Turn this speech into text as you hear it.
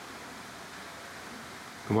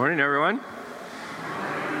Good morning, everyone.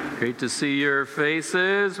 Great to see your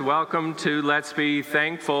faces. Welcome to Let's Be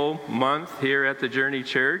Thankful month here at the Journey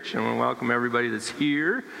Church. I want to welcome everybody that's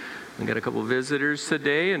here. We got a couple visitors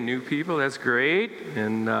today and new people. That's great.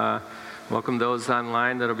 And welcome those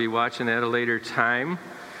online that'll be watching at a later time.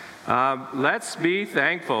 Let's be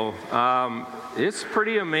thankful. It's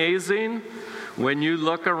pretty amazing when you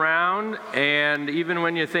look around, and even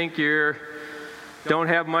when you think you don't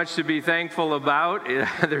have much to be thankful about,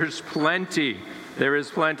 there's plenty. There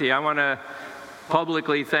is plenty. I want to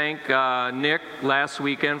publicly thank Nick last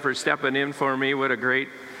weekend for stepping in for me. What a great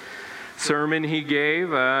sermon he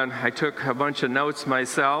gave. I took a bunch of notes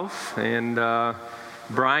myself. And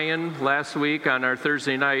Brian last week on our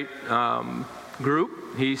Thursday night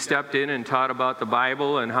group, he stepped in and taught about the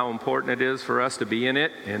Bible and how important it is for us to be in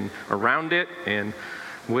it and around it and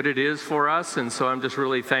what it is for us. And so I'm just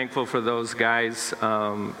really thankful for those guys,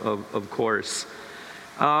 of course.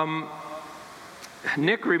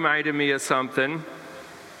 Nick reminded me of something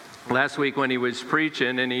last week when he was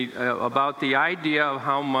preaching, and about the idea of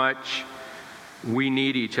how much we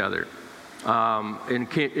need each other,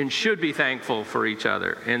 and should be thankful for each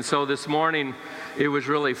other. And so this morning, it was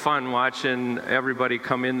really fun watching everybody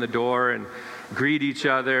come in the door and greet each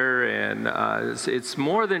other, and it's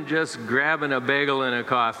more than just grabbing a bagel and a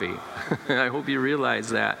coffee. I hope you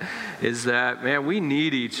realize that, man, we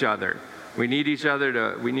need each other. We need each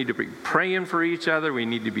other we need to be praying for each other. We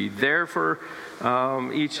need to be there for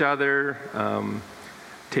each other. Tamla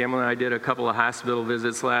and I did a couple of hospital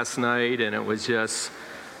visits last night, and it was just,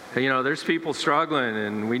 there's people struggling,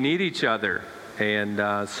 and we need each other.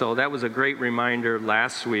 And so that was a great reminder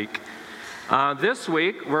last week. This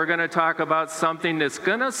week, we're going to talk about something that's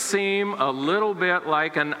going to seem a little bit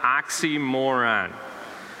like an oxymoron.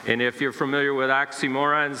 And if you're familiar with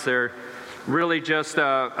oxymorons, they're really just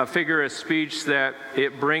a figure of speech that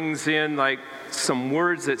it brings in like some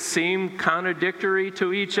words that seem contradictory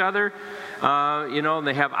to each other. And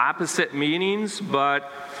they have opposite meanings,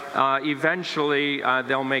 but eventually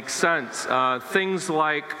they'll make sense. Things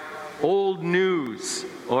like old news,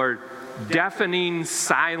 or deafening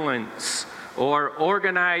silence, or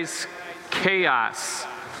organized chaos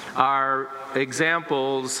are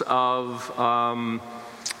examples of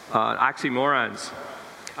oxymorons.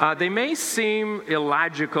 They may seem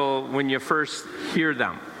illogical when you first hear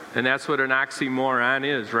them, and that's what an oxymoron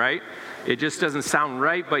is, right? It just doesn't sound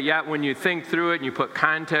right, but yet when you think through it and you put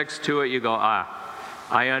context to it, you go,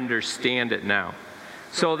 I understand it now.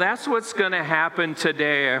 So that's what's going to happen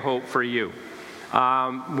today, I hope, for you.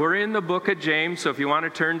 We're in the book of James, so if you want to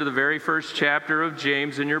turn to the very first chapter of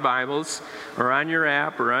James in your Bibles, or on your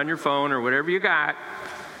app, or on your phone, or whatever you got,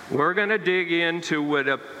 we're going to dig into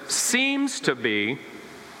what seems to be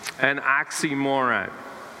an oxymoron.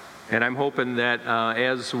 And I'm hoping that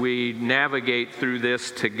as we navigate through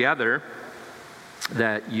this together,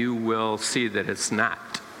 that you will see that it's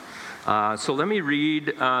not. So let me read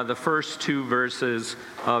the first two verses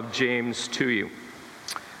of James to you.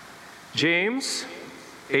 James,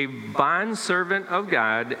 a bondservant of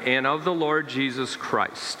God and of the Lord Jesus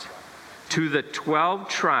Christ, to the 12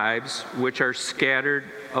 tribes which are scattered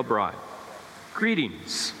abroad.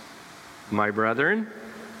 Greetings, my brethren.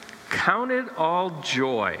 Count it all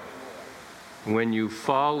joy when you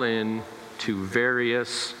fall into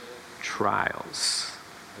various trials.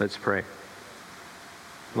 Let's pray.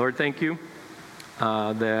 Lord, thank you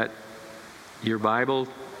that your Bible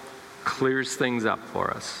clears things up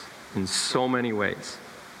for us in so many ways.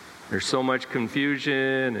 There's so much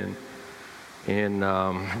confusion and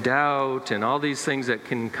doubt and all these things that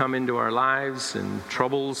can come into our lives and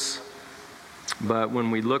troubles. But when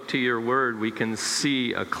we look to your word, we can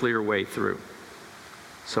see a clear way through.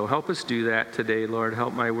 So help us do that today, Lord.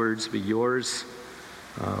 Help my words be yours.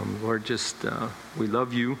 Lord, we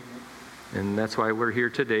love you, and that's why we're here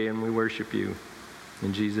today, and we worship you.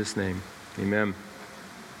 In Jesus' name, amen.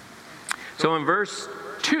 So in verse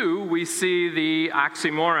 2, we see the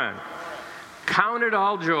oxymoron. Count it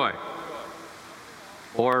all joy,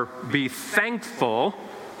 or be thankful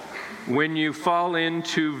when you fall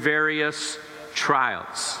into various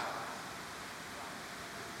trials.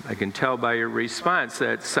 I can tell by your response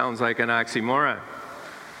that sounds like an oxymoron.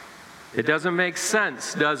 It doesn't make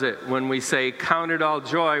sense, does it, when we say count it all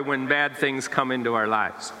joy when bad things come into our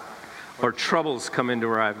lives, or troubles come into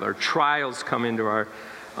our life, or trials come into our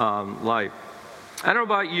life. I don't know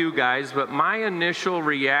about you guys, but my initial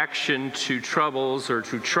reaction to troubles or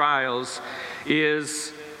to trials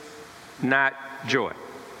is not joy,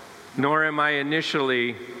 nor am I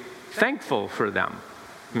initially thankful for them.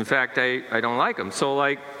 In fact, I don't like them. So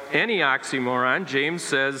like any oxymoron, James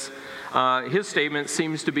says his statement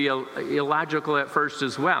seems to be illogical at first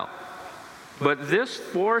as well. But this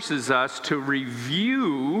forces us to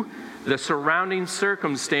review the surrounding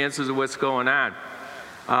circumstances of what's going on.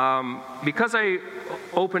 Because I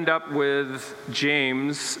opened up with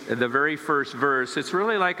James, the very first verse, it's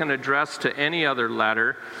really like an address to any other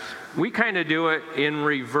letter. We kind of do it in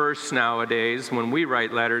reverse nowadays. When we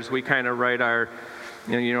write letters, we kind of write our,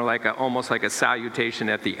 like almost like a salutation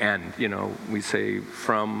at the end. We say,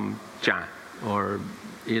 from John, or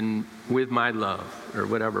with my love, or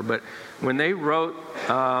whatever. But when they wrote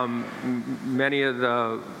many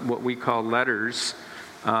of what we call letters,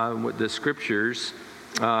 with the scriptures,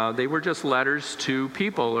 they were just letters to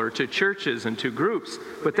people or to churches and to groups.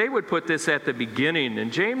 But they would put this at the beginning.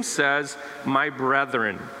 And James says, my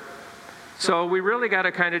brethren. So we really got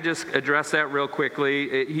to kind of just address that real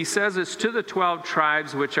quickly. He says it's to the 12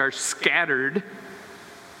 tribes which are scattered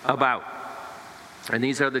about. And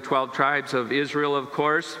these are the 12 tribes of Israel, of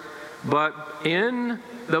course. But in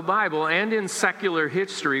the Bible and in secular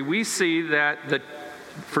history, we see that,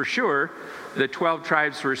 for sure, the 12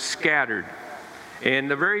 tribes were scattered. And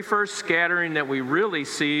the very first scattering that we really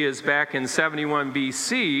see is back in 71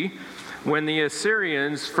 BC, when the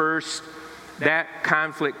Assyrians that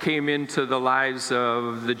conflict came into the lives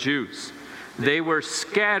of the Jews. They were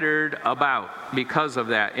scattered about because of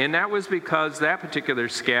that. And that was because that particular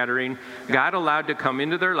scattering, God allowed to come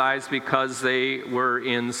into their lives because they were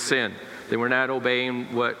in sin. They were not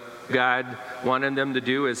obeying what God wanted them to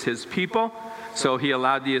do as his people. So he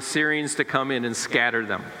allowed the Assyrians to come in and scatter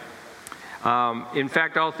them. In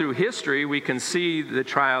fact, all through history, we can see the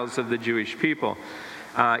trials of the Jewish people.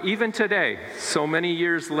 Even today, so many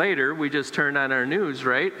years later, we just turned on our news,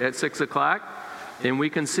 right, at 6 o'clock, and we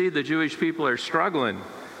can see the Jewish people are struggling.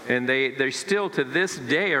 And they still, to this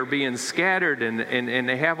day, are being scattered, and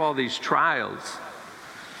they have all these trials.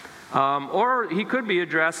 Or he could be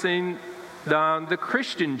addressing the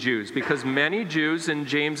Christian Jews, because many Jews in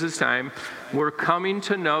James's time were coming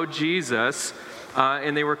to know Jesus,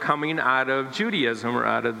 and they were coming out of Judaism or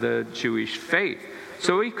out of the Jewish faith.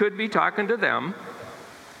 So he could be talking to them.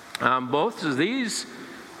 Both of these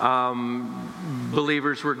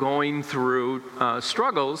believers were going through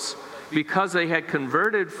struggles because they had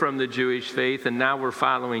converted from the Jewish faith and now were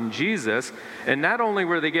following Jesus. And not only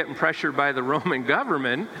were they getting pressured by the Roman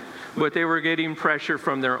government, but they were getting pressure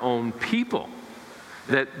from their own people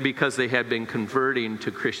because they had been converting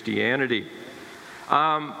to Christianity.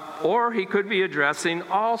 Or he could be addressing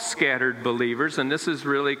all scattered believers, and this is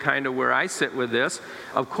really kind of where I sit with this.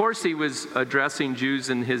 Of course, he was addressing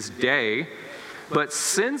Jews in his day, but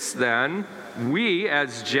since then, we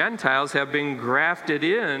as Gentiles have been grafted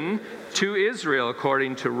in to Israel.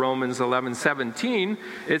 According to Romans 11:17,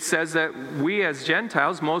 it says that we as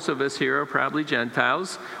Gentiles, most of us here are probably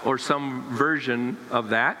Gentiles, or some version of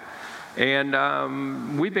that,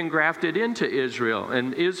 and we've been grafted into Israel.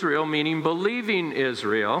 And Israel meaning believing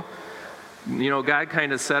Israel. God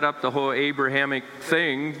kind of set up the whole Abrahamic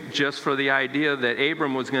thing just for the idea that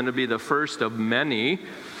Abram was going to be the first of many.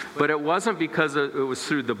 But it wasn't because it was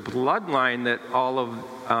through the bloodline that all of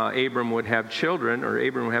Abram would have children, or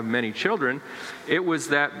Abram would have many children. It was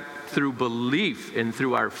that through belief and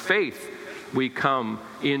through our faith, we come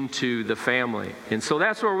into the family. And so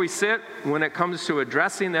that's where we sit when it comes to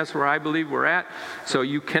addressing. That's where I believe we're at. So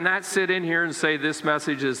you cannot sit in here and say this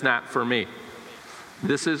message is not for me.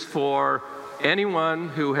 This is for anyone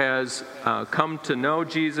who has come to know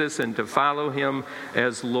Jesus and to follow him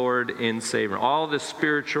as Lord and Savior. All the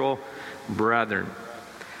spiritual brethren.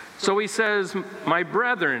 So he says, my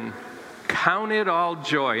brethren, count it all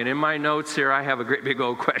joy. And in my notes here, I have a great big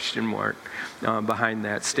old question mark behind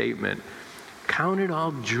that statement. Count it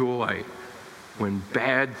all joy when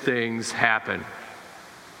bad things happen.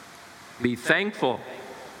 Be thankful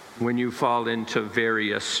when you fall into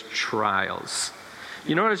various trials.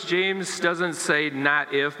 You notice James doesn't say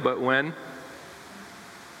not if, but when.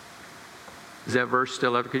 Is that verse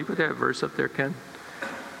still up? Could you put that verse up there, Ken?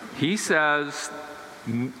 He says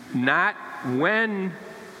not when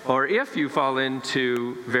or if you fall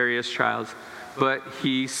into various trials, but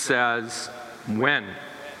he says when.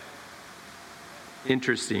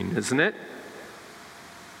 Interesting, isn't it?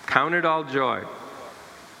 Count it all joy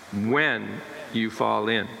when you fall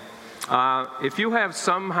in. If you have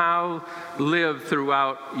somehow lived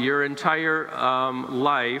throughout your entire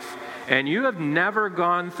life and you have never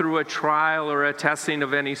gone through a trial or a testing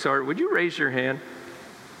of any sort, would you raise your hand?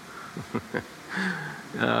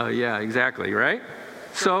 Yeah, exactly, right?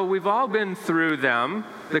 So we've all been through them.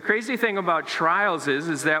 The crazy thing about trials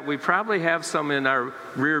is that we probably have some in our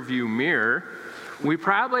rear view mirror. We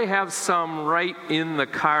probably have some right in the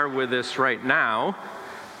car with us right now,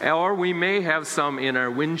 or we may have some in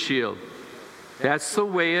our windshield. That's the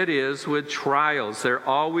way it is with trials. They're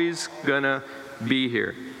always going to be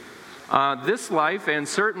here. This life, and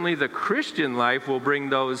certainly the Christian life, will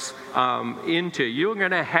bring those into. You're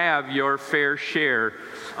going to have your fair share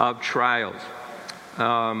of trials.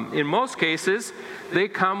 In most cases, they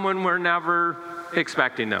come when we're never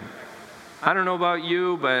expecting them. I don't know about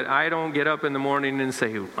you, but I don't get up in the morning and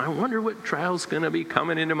say, I wonder what trial's going to be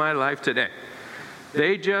coming into my life today.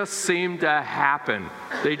 They just seem to happen.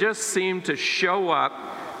 They just seem to show up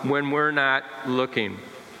when we're not looking.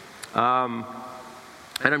 And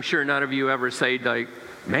I'm sure none of you ever say, like,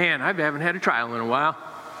 man, I haven't had a trial in a while.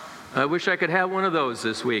 I wish I could have one of those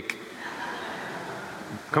this week.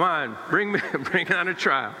 Come on, bring on a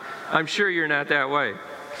trial. I'm sure you're not that way.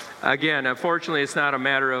 Again, unfortunately, it's not a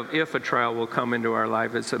matter of if a trial will come into our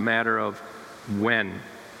life. It's a matter of when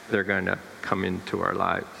they're going to come into our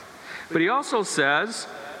lives. But he also says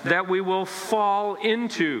that we will fall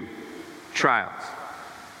into trials.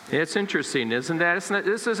 It's interesting, isn't that?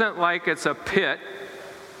 This isn't like it's a pit,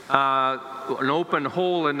 an open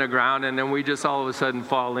hole in the ground, and then we just all of a sudden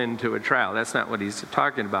fall into a trial. That's not what he's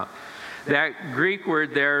talking about. That Greek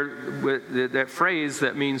word there, that phrase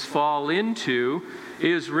that means fall into,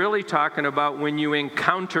 is really talking about when you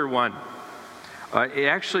encounter one.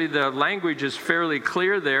 Actually, the language is fairly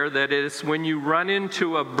clear there that it's when you run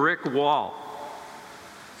into a brick wall.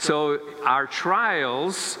 So our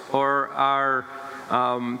trials or our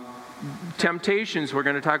temptations, we're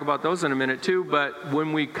going to talk about those in a minute too, but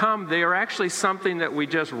when we come, they are actually something that we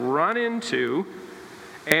just run into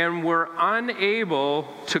and we're unable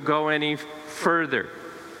to go any further.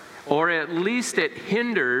 Or at least it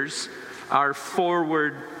hinders our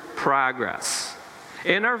forward progress.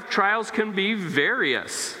 And our trials can be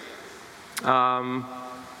various.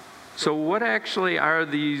 So what actually are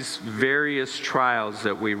these various trials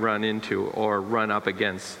that we run into or run up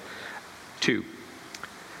against too?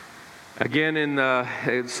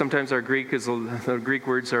 Again, sometimes our the Greek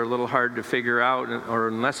words are a little hard to figure out, or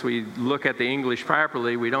unless we look at the English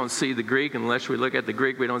properly, we don't see the Greek. Unless we look at the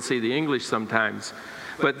Greek, we don't see the English sometimes.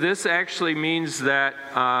 But this actually means that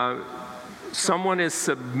someone is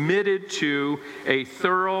submitted to a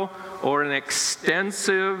thorough or an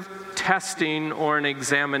extensive testing or an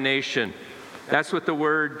examination. That's what the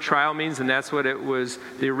word trial means, and that's what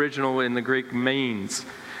the original in the Greek means.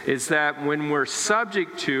 Is that when we're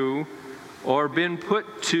subject to or been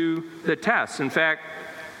put to the test. In fact,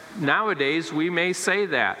 nowadays we may say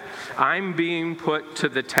that. I'm being put to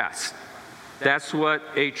the test. That's what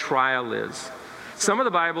a trial is. Some of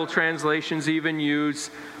the Bible translations even use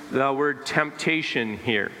the word temptation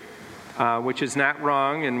here, which is not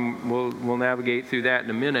wrong, and we'll navigate through that in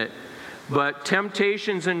a minute. But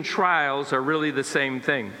temptations and trials are really the same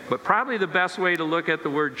thing. But probably the best way to look at the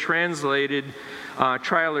word translated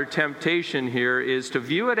trial or temptation here is to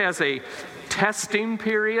view it as a testing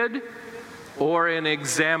period or an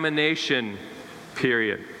examination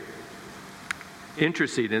period.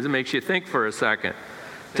 Interesting, it makes you think for a second.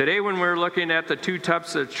 Today when we're looking at the two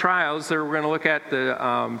types of trials, we're going to look at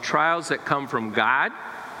the trials that come from God,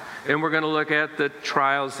 and we're going to look at the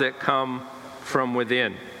trials that come from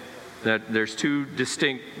within. That there's two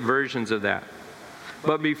distinct versions of that.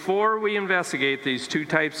 But before we investigate these two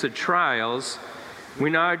types of trials, we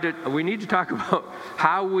need to talk about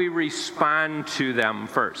how we respond to them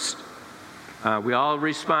first. We all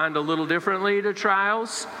respond a little differently to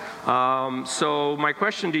trials. So my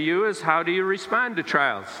question to you is, how do you respond to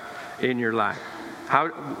trials in your life?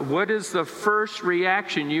 What is the first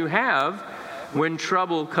reaction you have when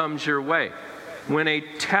trouble comes your way? When a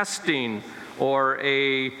testing or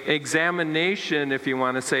a examination, if you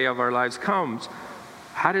want to say, of our lives comes,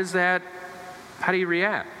 how do you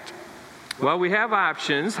react? Well, we have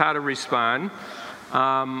options how to respond,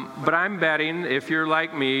 but I'm betting if you're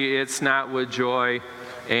like me, it's not with joy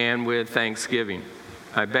and with thanksgiving.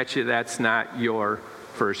 I bet you that's not your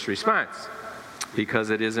first response, because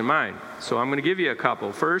it isn't mine. So I'm going to give you a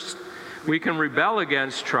couple. First, we can rebel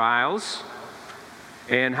against trials,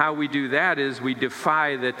 and how we do that is we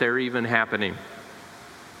defy that they're even happening.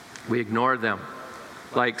 We ignore them.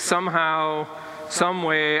 Like somehow, some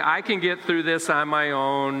way, I can get through this on my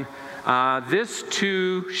own. This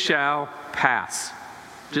too shall pass.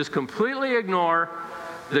 Just completely ignore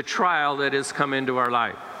the trial that has come into our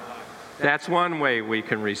life. That's one way we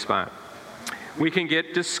can respond. We can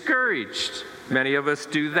get discouraged. Many of us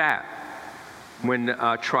do that when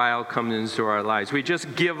a trial comes into our lives. We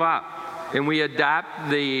just give up, and we adopt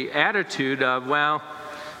the attitude of, well,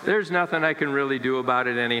 there's nothing I can really do about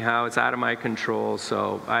it anyhow. It's out of my control,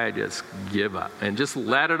 so I just give up and just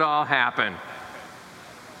let it all happen.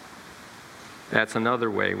 That's another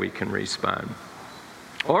way we can respond.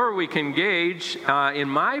 Or we can gauge, in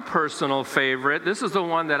my personal favorite, this is the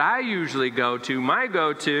one that I usually go to. My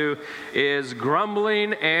go-to is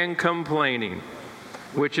grumbling and complaining,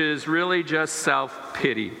 which is really just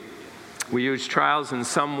self-pity. We use trials in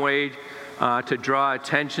some way to draw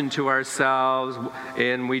attention to ourselves,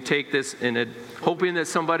 and we take this hoping that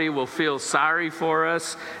somebody will feel sorry for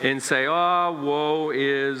us and say, "Oh, woe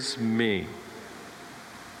is me."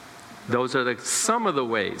 Those are some of the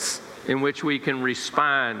ways in which we can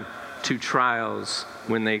respond to trials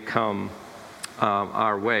when they come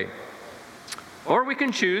our way. Or we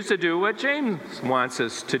can choose to do what James wants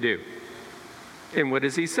us to do. And what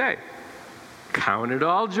does he say? Count it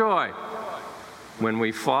all joy when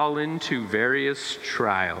we fall into various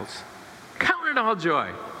trials. Count it all joy.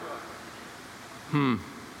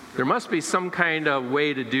 There must be some kind of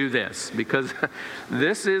way to do this, because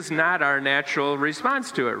this is not our natural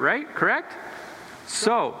response to it, right? Correct?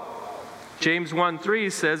 So, James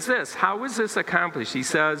 1:3 says this. How is this accomplished? He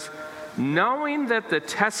says, knowing that the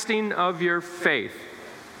testing of your faith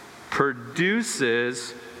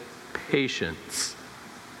produces patience.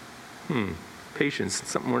 Patience,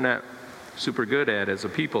 something we're not super good at as a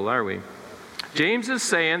people, are we? James is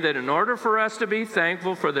saying that in order for us to be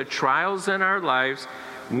thankful for the trials in our lives,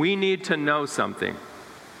 we need to know something.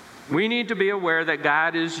 We need to be aware that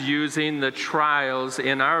God is using the trials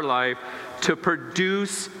in our life to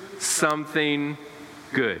produce something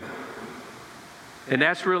good. And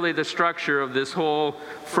that's really the structure of this whole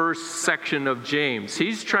first section of James.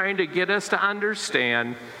 He's trying to get us to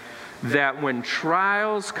understand that when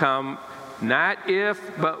trials come, not if,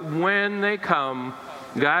 but when they come,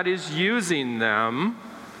 God is using them.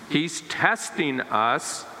 He's testing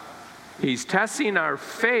us. He's testing our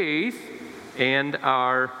faith and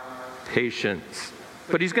our patience.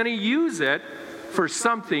 But he's going to use it for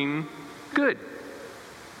something good.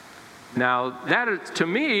 Now, that, to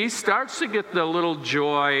me, starts to get the little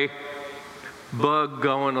joy bug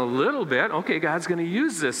going a little bit. Okay, God's going to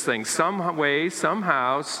use this thing some way,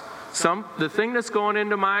 somehow. The thing that's going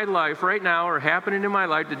into my life right now or happening in my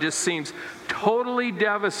life that just seems totally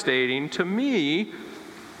devastating to me,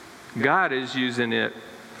 God is using it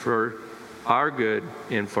for our good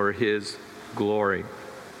and for His glory.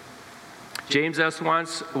 James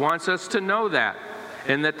wants us to know that,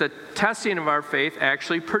 and that the testing of our faith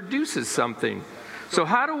actually produces something. So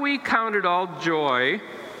how do we count it all joy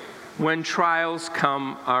when trials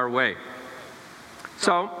come our way?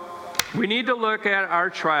 So we need to look at our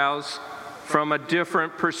trials from a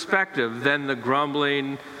different perspective than the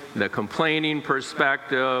grumbling, the complaining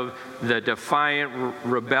perspective, the defiant,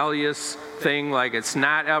 rebellious thing like it's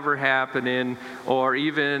not ever happening, or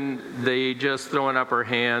even the just throwing up our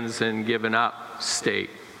hands and giving up state.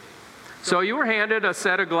 So you were handed a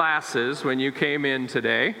set of glasses when you came in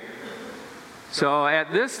today. So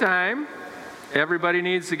at this time, everybody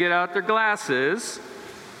needs to get out their glasses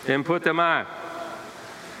and put them on.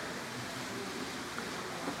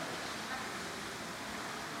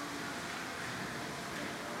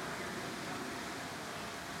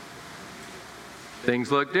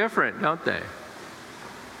 Things look different, don't they?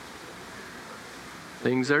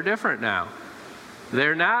 Things are different now.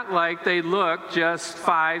 They're not like they looked just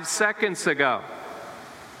 5 seconds ago.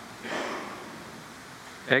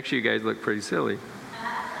 Actually, you guys look pretty silly.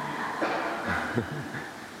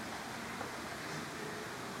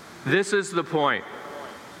 This is the point.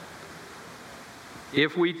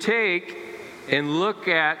 If we take and look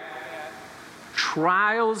at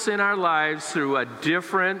trials in our lives through a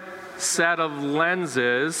different set of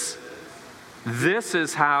lenses, this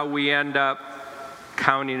is how we end up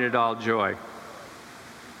counting it all joy.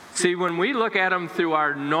 See, when we look at them through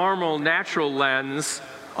our normal, natural lens,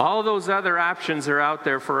 all those other options are out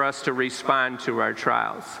there for us to respond to our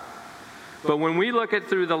trials. But when we look at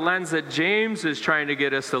through the lens that James is trying to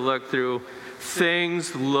get us to look through,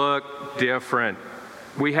 things look different.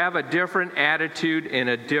 We have a different attitude and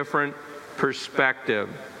a different perspective.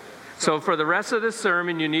 So for the rest of the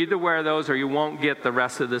sermon, you need to wear those or you won't get the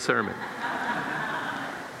rest of the sermon.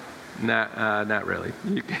 Not really.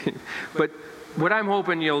 But what I'm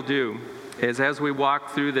hoping you'll do is, as we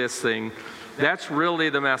walk through this thing, that's really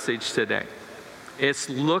the message today. It's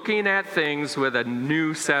looking at things with a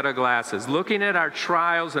new set of glasses, looking at our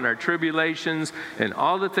trials and our tribulations and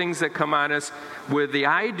all the things that come on us with the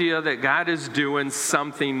idea that God is doing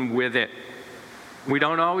something with it. We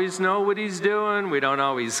don't always know what He's doing. We don't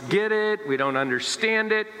always get it. We don't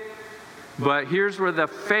understand it. But here's where the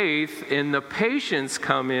faith and the patience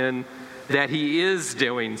come in, that he is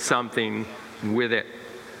doing something with it.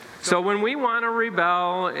 So when we want to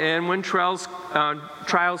rebel and when trials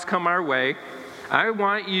come our way, I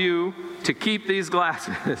want you to keep these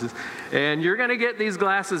glasses. And you're going to get these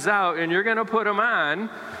glasses out and you're going to put them on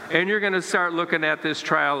and you're going to start looking at this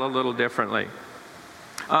trial a little differently.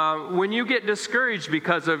 When you get discouraged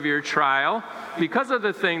because of your trial, because of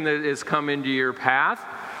the thing that has come into your path,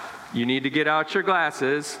 you need to get out your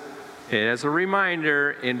glasses as a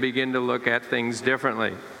reminder and begin to look at things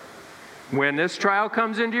differently. When this trial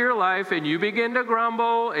comes into your life and you begin to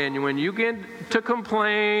grumble and when you begin to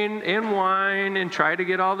complain and whine and try to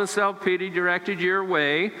get all the self-pity directed your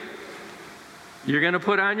way, you're going to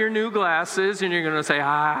put on your new glasses and you're going to say,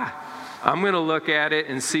 I'm going to look at it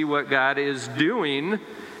and see what God is doing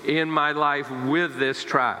in my life with this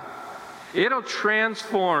trial. It'll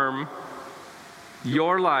transform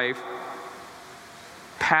your life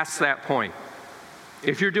past that point.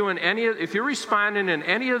 If you're responding in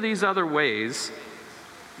any of these other ways,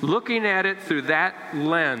 looking at it through that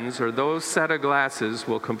lens or those set of glasses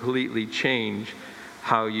will completely change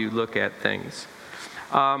how you look at things.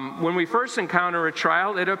 When we first encounter a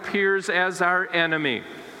trial, it appears as our enemy.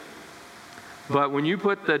 But when you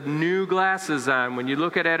put the new glasses on, when you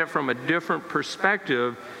look at it from a different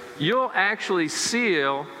perspective, you'll actually see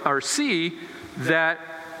that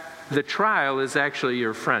the trial is actually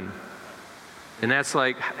your friend. And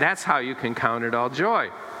that's how you can count it all joy.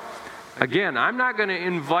 Again, I'm not going to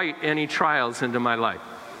invite any trials into my life.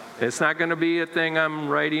 It's not going to be a thing I'm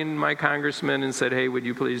writing my congressman and said, hey, would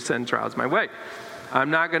you please send trials my way? I'm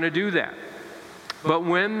not going to do that. But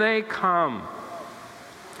when they come,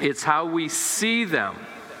 it's how we see them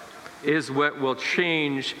is what will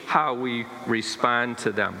change how we respond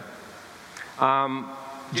to them.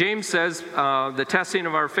 James says the testing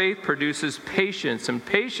of our faith produces patience, and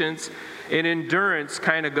patience and endurance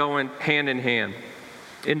kind of go hand in hand.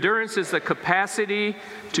 Endurance is the capacity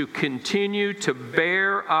to continue to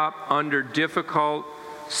bear up under difficult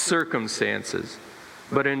circumstances.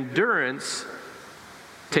 But endurance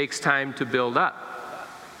takes time to build up.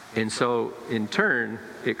 And so, in turn,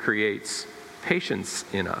 it creates patience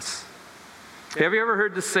in us. Have you ever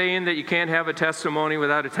heard the saying that you can't have a testimony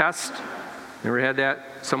without a test? Ever had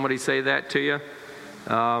somebody say that to you?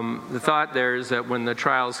 The thought there is that when the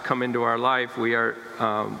trials come into our life, we are,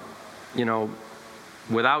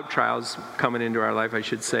 without trials coming into our life, I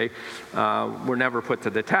should say, we're never put to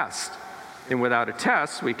the test. And without a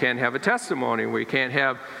test, we can't have a testimony. We can't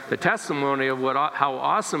have the testimony of how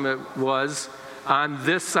awesome it was on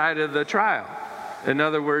this side of the trial. In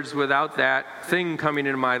other words, without that thing coming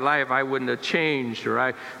into my life, I wouldn't have changed,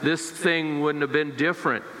 or this thing wouldn't have been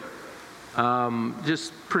different.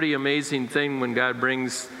 Just pretty amazing thing when God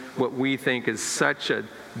brings what we think is such a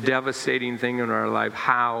devastating thing in our life,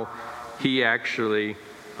 how He actually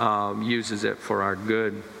uses it for our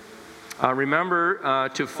good. Remember,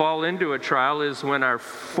 to fall into a trial is when our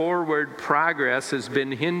forward progress has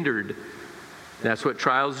been hindered. That's what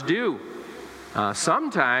trials do.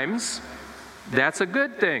 Sometimes that's a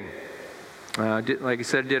good thing. Like I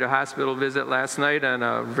said, did a hospital visit last night on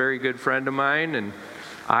a very good friend of mine, and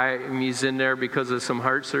he's in there because of some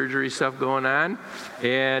heart surgery stuff going on,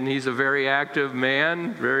 and he's a very active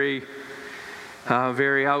man, very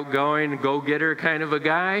outgoing, go-getter kind of a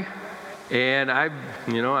guy. And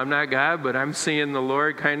I'm not God, but I'm seeing the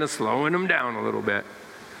Lord kind of slowing him down a little bit,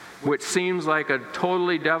 which seems like a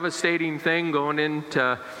totally devastating thing going in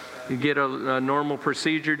to get a normal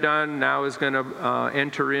procedure done. Now is going to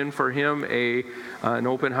enter in for him an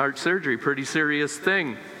open heart surgery, pretty serious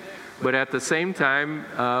thing. But at the same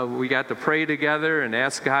time, we got to pray together and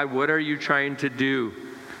ask God, what are you trying to do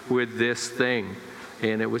with this thing?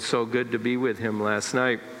 And it was so good to be with him last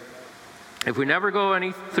night. If we never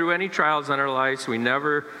go through any trials in our lives, we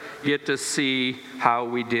never get to see how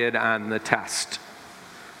we did on the test.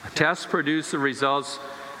 A test produces the results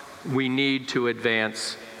we need to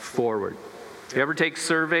advance forward. You ever take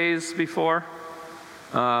surveys before?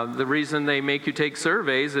 The reason they make you take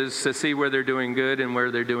surveys is to see where they're doing good and where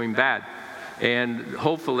they're doing bad. And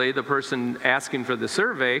hopefully the person asking for the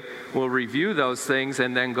survey will review those things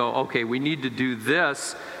and then go, okay, we need to do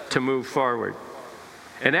this to move forward.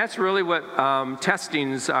 And that's really what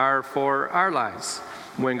testings are for our lives.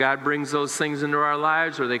 When God brings those things into our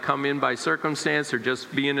lives, or they come in by circumstance, or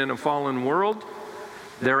just being in a fallen world,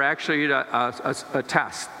 they're actually a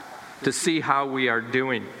test to see how we are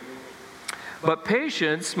doing. But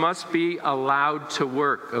patience must be allowed to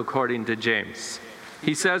work, according to James.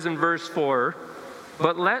 He says in verse 4,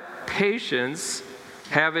 "But let patience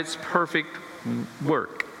have its perfect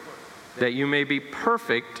work, that you may be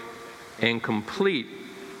perfect and complete,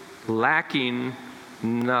 lacking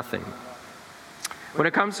nothing. When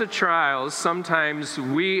it comes to trials, sometimes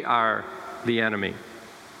we are the enemy.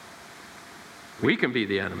 We can be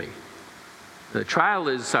the enemy. The trial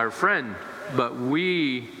is our friend, but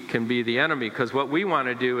we can be the enemy because what we want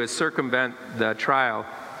to do is circumvent the trial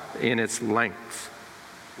in its length.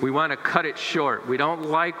 We want to cut it short. We don't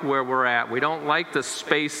like where we're at. We don't like the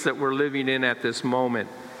space that we're living in at this moment.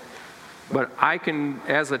 But I can,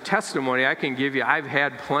 as a testimony, I can give you, I've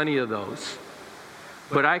had plenty of those.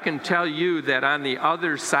 But I can tell you that on the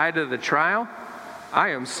other side of the trial, I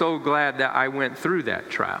am so glad that I went through that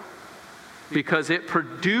trial. Because it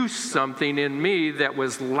produced something in me that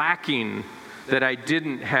was lacking, that I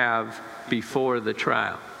didn't have before the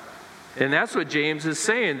trial. And that's what James is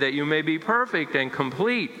saying, that you may be perfect and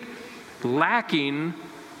complete, lacking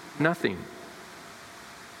nothing.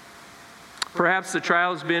 Perhaps the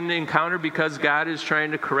trial has been encountered because God is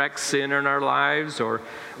trying to correct sin in our lives or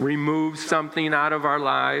remove something out of our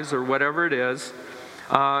lives or whatever it is.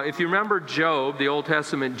 If you remember Job, the Old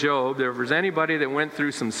Testament Job, if there was anybody that went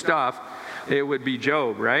through some stuff, it would be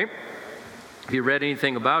Job, right? If you read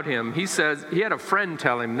anything about him, he says, he had a friend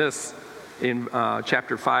tell him this in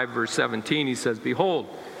chapter 5, verse 17. He says, "Behold,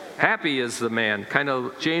 happy is the man," kind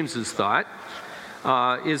of James's thought,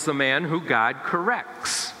 "is the man who God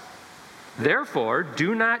corrects. Therefore,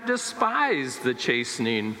 do not despise the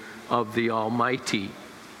chastening of the Almighty."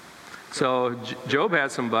 So Job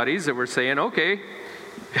had some buddies that were saying, okay,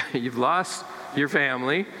 you've lost your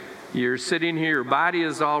family, you're sitting here, your body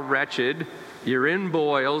is all wretched, you're in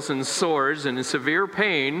boils and sores and in severe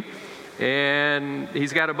pain, and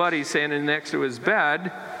he's got a buddy standing next to his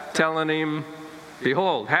bed telling him,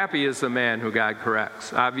 "Behold, happy is the man who God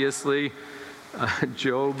corrects." Obviously,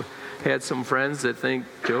 Job had some friends that think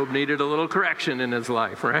Job needed a little correction in his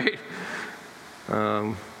life, right?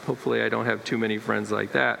 Hopefully I don't have too many friends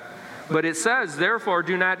like that. But it says, "Therefore,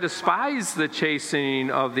 do not despise the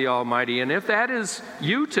chastening of the Almighty." And if that is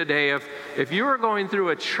you today, if you are going through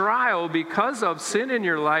a trial because of sin in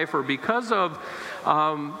your life or because of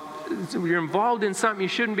you're involved in something you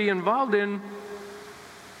shouldn't be involved in,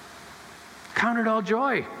 count it all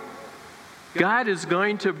joy. God is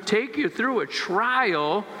going to take you through a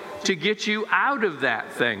trial to get you out of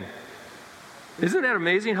that thing. Isn't that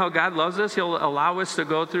amazing how God loves us? He'll allow us to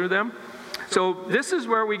go through them. So this is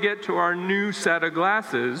where we get to our new set of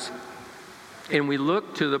glasses, and we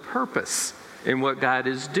look to the purpose in what God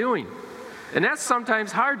is doing. And that's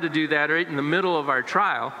sometimes hard to do that right in the middle of our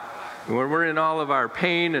trial, when we're in all of our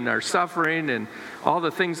pain and our suffering and all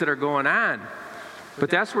the things that are going on. But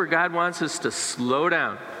that's where God wants us to slow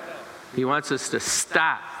down. He wants us to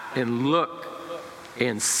stop and look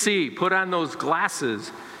and see, put on those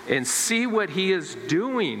glasses and see what He is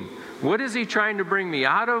doing. What is He trying to bring me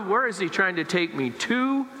out of? Where is He trying to take me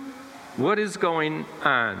to? What is going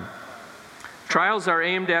on? Trials are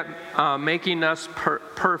aimed at making us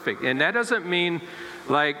perfect. And that doesn't mean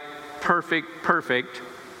like perfect,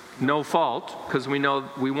 no fault, because we know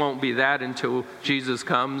we won't be that until Jesus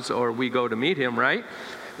comes or we go to meet Him, right?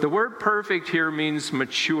 The word perfect here means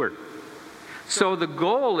mature. So the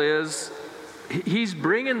goal is He's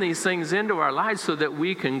bringing these things into our lives so that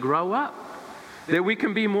we can grow up, that we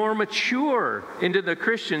can be more mature into the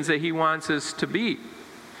Christians that He wants us to be.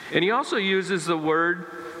 And He also uses the word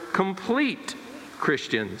complete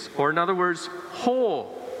Christians, or in other words,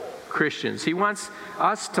 whole Christians. He wants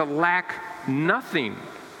us to lack nothing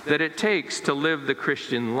that it takes to live the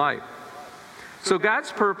Christian life. So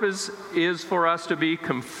God's purpose is for us to be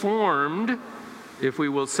conformed, if we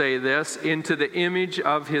will say this, into the image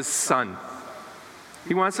of His Son.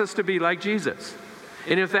 He wants us to be like Jesus.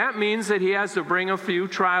 And if that means that He has to bring a few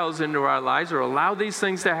trials into our lives or allow these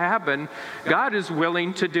things to happen, God is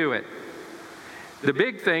willing to do it. The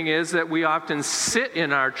big thing is that we often sit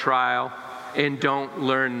in our trial and don't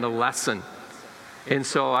learn the lesson. And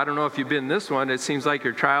so I don't know if you've been this one, it seems like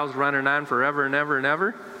your trial's running on forever and ever and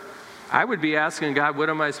ever. I would be asking God, what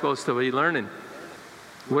am I supposed to be learning?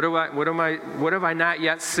 What have I not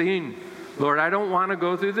yet seen? Lord, I don't want to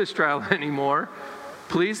go through this trial anymore.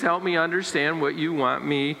 Please help me understand what you want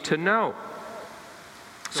me to know.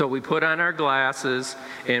 So we put on our glasses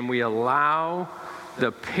and we allow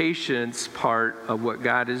the patience part of what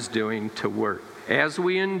God is doing to work. As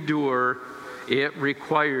we endure, it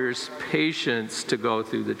requires patience to go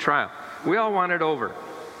through the trial. We all want it over.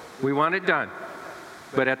 We want it done.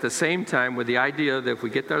 But at the same time, with the idea that if we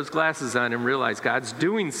get those glasses on and realize God's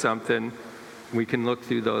doing something, we can look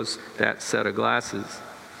through that set of glasses.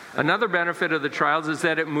 Another benefit of the trials is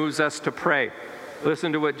that it moves us to pray.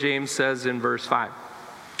 Listen to what James says in verse 5.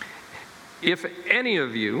 If any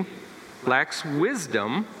of you lacks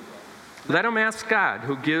wisdom, let him ask God,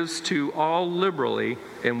 who gives to all liberally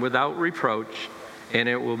and without reproach, and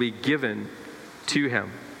it will be given to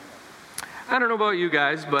him. I don't know about you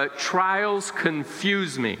guys, but trials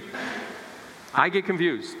confuse me. I get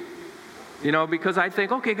confused. Because I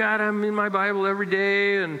think, okay, God, I'm in my Bible every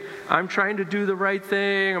day, and I'm trying to do the right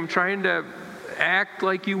thing. I'm trying to act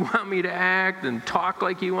like you want me to act and talk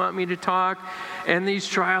like you want me to talk, and these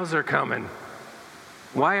trials are coming.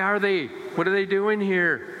 Why are they? What are they doing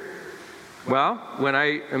here? Well, when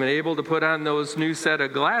I am able to put on those new set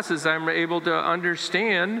of glasses, I'm able to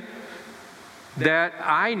understand that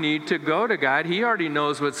I need to go to God. He already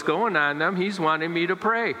knows what's going on in them. He's wanting me to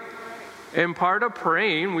pray. And part of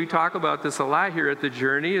praying, we talk about this a lot here at The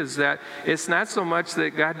Journey, is that it's not so much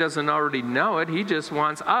that God doesn't already know it. He just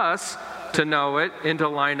wants us to know it and to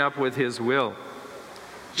line up with His will.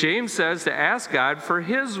 James says to ask God for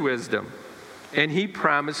His wisdom, and He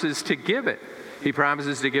promises to give it. He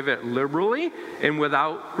promises to give it liberally and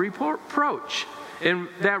without reproach. And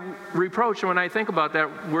that reproach, when I think about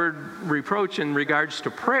that word reproach in regards to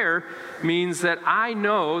prayer, means that I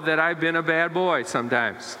know that I've been a bad boy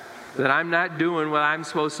sometimes, that I'm not doing what I'm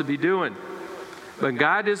supposed to be doing. But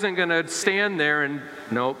God isn't going to stand there and,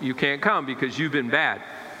 nope, you can't come because you've been bad.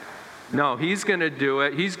 No, He's going to do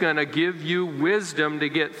it. He's going to give you wisdom to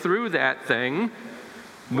get through that thing,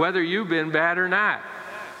 whether you've been bad or not,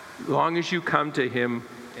 as long as you come to Him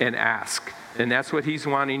and ask. And that's what He's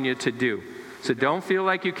wanting you to do. So don't feel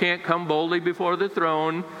like you can't come boldly before the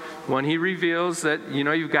throne when He reveals that,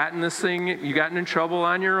 you've gotten this thing, you've gotten in trouble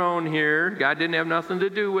on your own here. God didn't have nothing to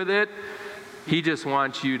do with it. He just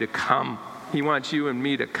wants you to come. He wants you and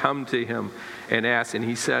me to come to Him and ask. And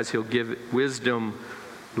He says He'll give wisdom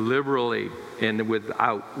liberally and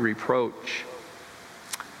without reproach.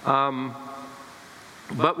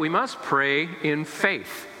 But we must pray in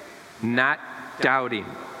faith, not doubting.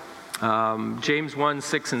 James 1,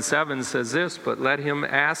 6 and 7 says this, but let him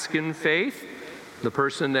ask in faith, the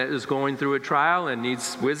person that is going through a trial and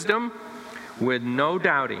needs wisdom, with no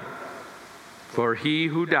doubting. For he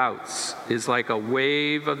who doubts is like a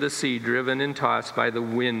wave of the sea driven and tossed by the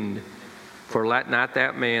wind. For let not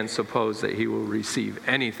that man suppose that he will receive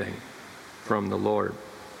anything from the Lord.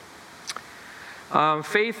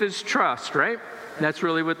 Faith is trust, right? That's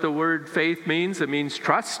really what the word faith means. It means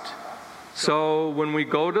trust. So when we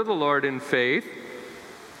go to the Lord in faith,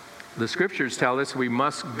 the Scriptures tell us we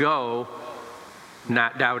must go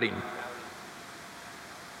not doubting.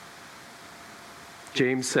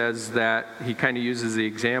 James says that he kind of uses the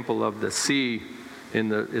example of the sea.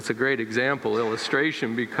 It's a great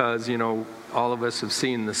illustration, because, all of us have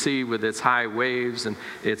seen the sea with its high waves and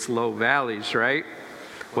its low valleys, right?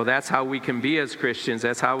 Well, that's how we can be as Christians.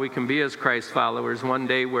 That's how we can be as Christ followers. One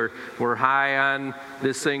day we're high on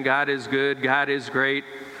this thing, God is good, God is great.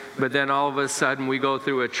 But then all of a sudden we go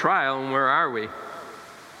through a trial, and where are we?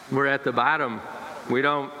 We're at the bottom.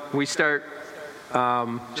 We start,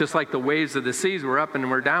 just like the waves of the seas, we're up and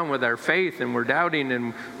we're down with our faith, and we're doubting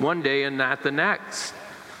in one day and not the next.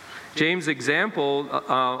 James' example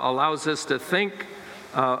allows us to think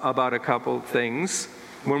about a couple things.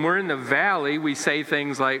 When we're in the valley, we say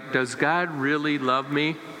things like, does God really love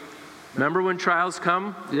me? Remember when trials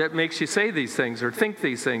come? It makes you say these things or think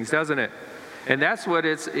these things, doesn't it? And that's what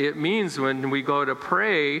it means when we go to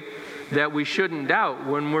pray, that we shouldn't doubt.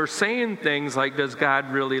 When we're saying things like, does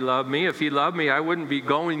God really love me? If He loved me, I wouldn't be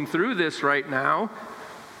going through this right now.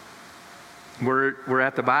 We're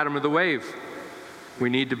at the bottom of the wave. We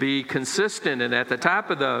need to be consistent and at the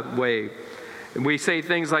top of the wave. We say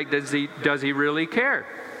things like, does he really care?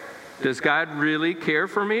 Does God really care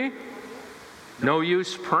for me? No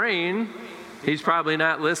use praying. He's probably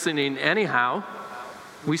not listening anyhow.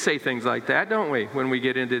 We say things like that, don't we, when we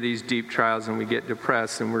get into these deep trials and we get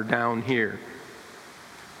depressed and we're down here.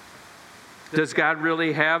 Does God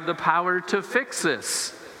really have the power to fix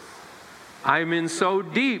this? I'm in so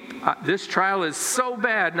deep. This trial is so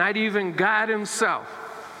bad, not even God Himself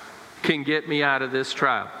can get me out of this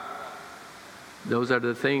trial. Those are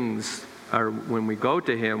the things, when we go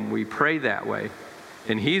to Him, we pray that way.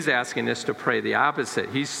 And He's asking us to pray the opposite.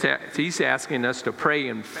 He's asking us to pray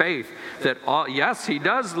in faith that, yes, He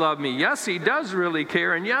does love me. Yes, He does really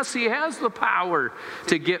care. And yes, He has the power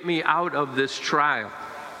to get me out of this trial.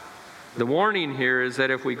 The warning here is that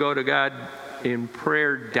if we go to God in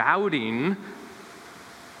prayer doubting,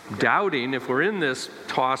 if we're in this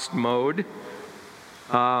tossed mode,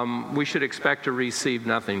 we should expect to receive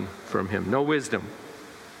nothing from Him, no wisdom,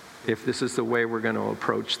 if this is the way we're going to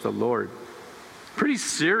approach the Lord. Pretty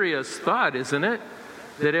serious thought, isn't it?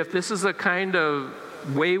 That if this is a kind of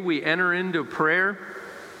way we enter into prayer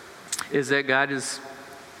is that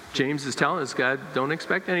James is telling us, God, don't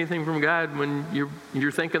expect anything from God when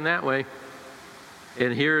you're thinking that way.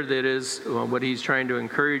 And here that is what he's trying to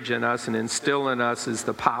encourage in us and instill in us is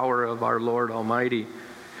the power of our Lord Almighty.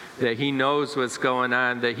 That he knows what's going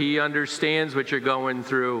on, that he understands what you're going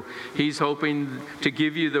through. He's hoping to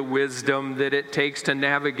give you the wisdom that it takes to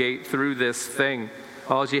navigate through this thing.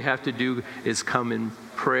 All you have to do is come and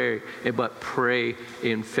pray, but pray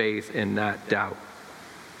in faith and not doubt.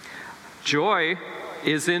 Joy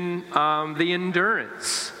is in the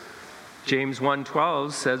endurance. James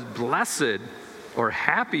 1:12 says, blessed or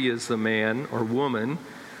happy is the man or woman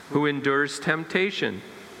who endures temptation.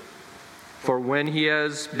 For when he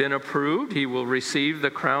has been approved, he will receive the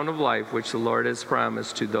crown of life which the Lord has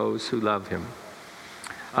promised to those who love him.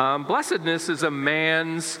 Blessedness is a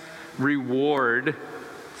man's reward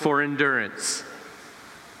for endurance.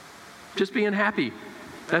 Just being happy.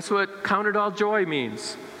 That's what count it all joy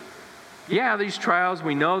means. Yeah, these trials,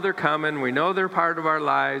 we know they're coming. We know they're part of our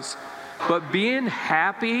lives. But being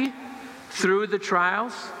happy through the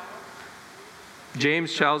trials,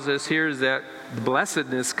 James tells us here is that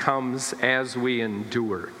blessedness comes as we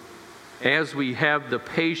endure, as we have the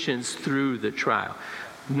patience through the trial.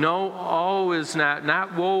 No, all is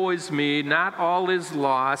not woe is me, not all is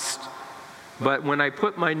lost. But when I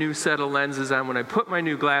put my new set of lenses on, when I put my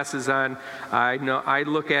new glasses on, I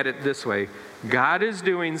look at it this way. God is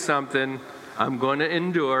doing something, I'm going to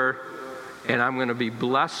endure, and I'm going to be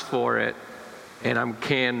blessed for it, and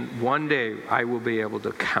one day I will be able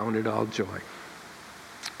to count it all joy.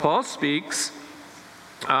 Paul speaks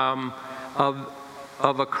of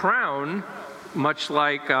a crown, much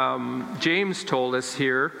like James told us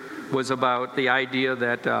here, was about the idea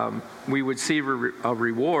that we would see a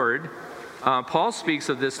reward. Paul speaks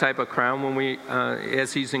of this type of crown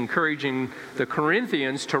as he's encouraging the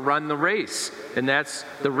Corinthians to run the race, and that's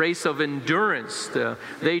the race of endurance.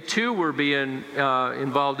 They too were being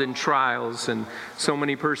involved in trials and so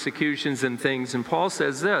many persecutions and things. And Paul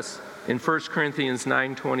says this in 1 Corinthians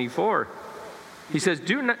 9:24. He says,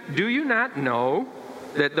 "Do you not know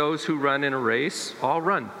that those who run in a race all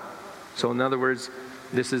run?" So in other words,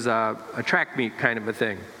 this is a track meet kind of a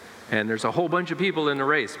thing. And there's a whole bunch of people in the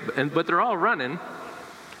race, but they're all running.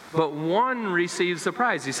 But one receives the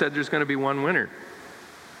prize. He said there's going to be one winner.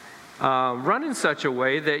 Run in such a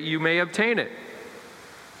way that you may obtain it.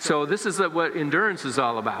 So this is what endurance is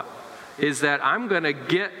all about, is that I'm going to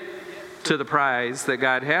get to the prize that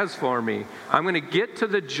God has for me. I'm going to get to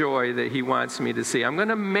the joy that he wants me to see. I'm going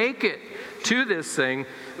to make it to this thing,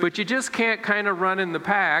 but you just can't kind of run in the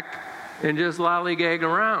pack and just lollygag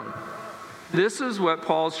around. This is what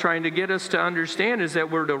Paul's trying to get us to understand, is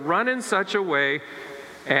that we're to run in such a way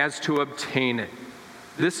as to obtain it.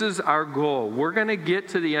 This is our goal. We're going to get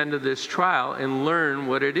to the end of this trial and learn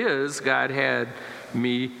what it is God had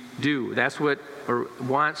me do. That's what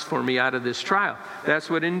wants for me out of this trial. That's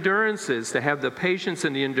what endurance is, to have the patience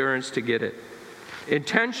and the endurance to get it.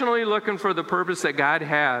 Intentionally looking for the purpose that God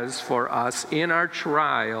has for us in our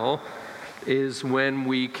trial is when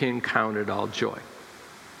we can count it all joy.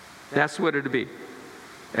 That's what it'll be.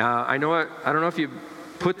 I don't know if you've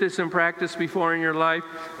put this in practice before in your life,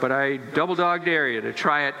 but I double dog dare you to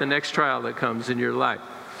try it the next trial that comes in your life.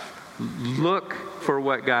 Look for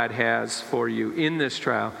what God has for you in this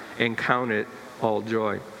trial and count it all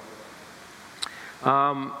joy.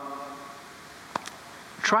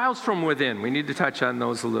 Trials from within. We need to touch on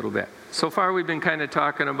those a little bit. So far we've been kind of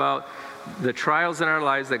talking about the trials in our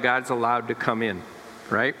lives that God's allowed to come in,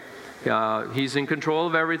 right? He's in control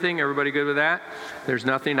of everything. Everybody good with that? There's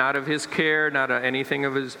nothing out of his care, not anything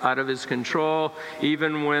out of his control.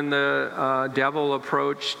 Even when the devil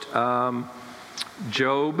approached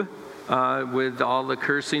Job with all the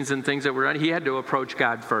cursings and things that were on, he had to approach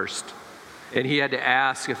God first. And he had to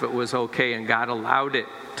ask if it was okay, and God allowed it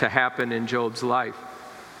to happen in Job's life.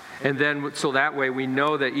 And then, so that way we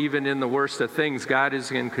know that even in the worst of things, God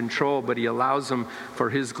is in control, but he allows them for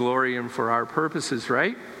his glory and for our purposes,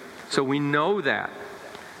 right? So we know that.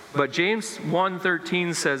 But James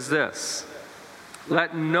 1:13 says this: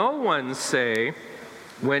 "Let no one say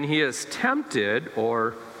when he is tempted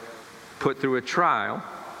or put through a trial,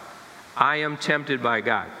 I am tempted by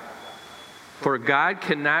God. For God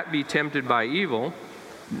cannot be tempted by evil,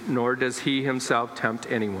 nor does he himself tempt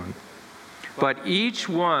anyone. But each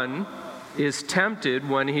one is tempted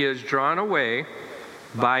when he is drawn away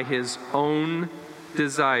by his own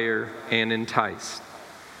desire and enticed.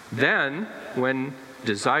 Then, when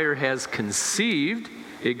desire has conceived,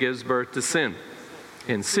 it gives birth to sin.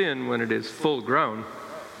 And sin, when it is full grown,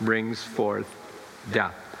 brings forth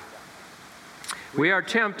death." We are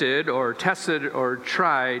tempted or tested or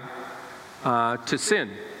tried to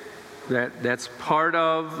sin. That's part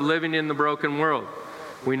of living in the broken world.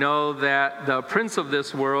 We know that the prince of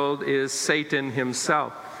this world is Satan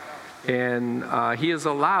himself. And he is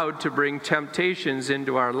allowed to bring temptations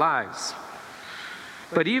into our lives.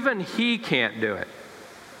 But even he can't do it.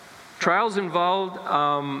 Trials involved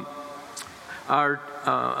our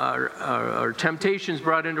temptations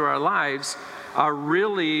brought into our lives are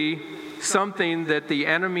really something that the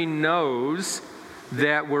enemy knows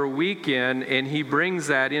that we're weak in, and he brings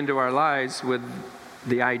that into our lives with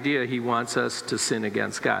the idea he wants us to sin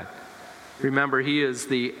against God. Remember, he is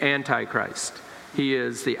the Antichrist. He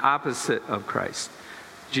is the opposite of Christ.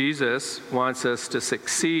 Jesus wants us to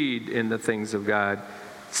succeed in the things of God.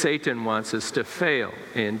 Satan wants us to fail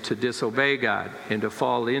and to disobey God and to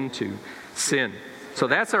fall into sin. So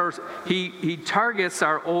that's he targets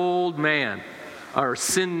our old man, our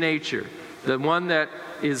sin nature, the one that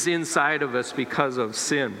is inside of us because of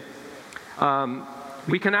sin.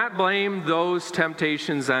 We cannot blame those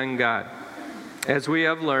temptations on God. As we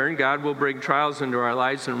have learned, God will bring trials into our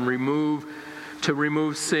lives and remove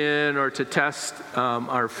sin or to test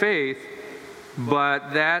our faith,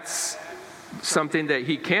 but that's something that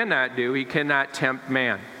he cannot do. He cannot tempt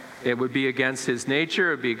man. It would be against his nature.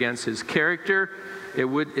 It would be against his character.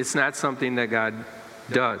 It's not something that God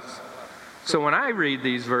does. So when I read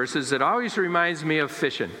these verses, it always reminds me of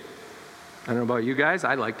fishing. I don't know about you guys.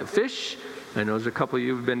 I like to fish. I know there's a couple of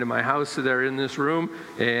you who've been to my house that are in this room,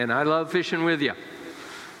 and I love fishing with you.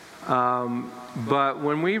 But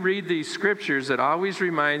when we read these scriptures, it always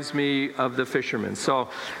reminds me of the fishermen. So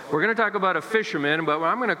we're going to talk about a fisherman, but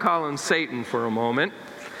I'm going to call him Satan for a moment.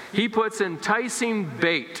 He puts enticing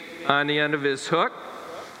bait on the end of his hook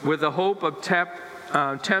with the hope of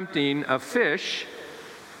tempting a fish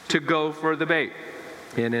to go for the bait.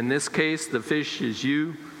 And in this case, the fish is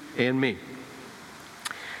you and me.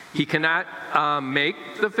 He cannot make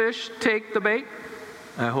the fish take the bait.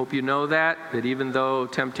 I hope you know that even though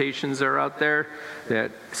temptations are out there,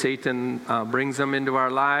 that Satan brings them into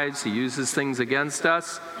our lives, he uses things against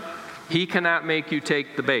us, he cannot make you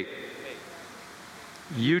take the bait.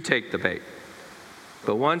 You take the bait.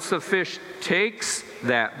 But once the fish takes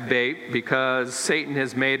that bait, because Satan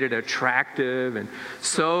has made it attractive and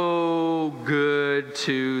so good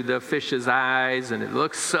to the fish's eyes, and it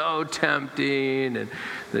looks so tempting, and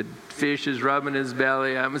the fish is rubbing his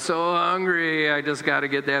belly, I'm so hungry, I just got to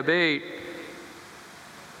get that bait.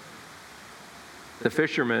 The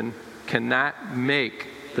fisherman cannot make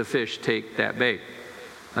the fish take that bait.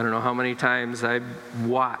 I don't know how many times I've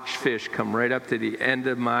watched fish come right up to the end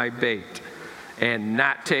of my bait and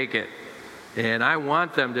not take it. And I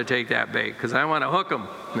want them to take that bait because I want to hook them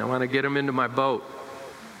and I want to get them into my boat.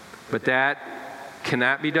 But that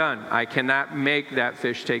cannot be done. I cannot make that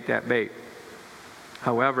fish take that bait.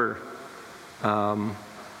 However,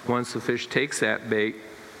 once the fish takes that bait,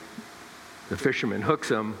 the fisherman hooks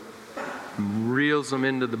them, reels them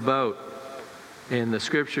into the boat. And the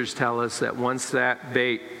scriptures tell us that once that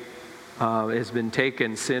bait has been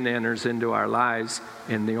taken, sin enters into our lives,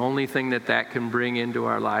 and the only thing that can bring into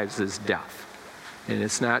our lives is death. And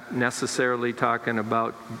it's not necessarily talking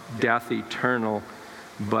about death eternal,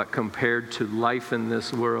 but compared to life in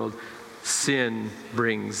this world, sin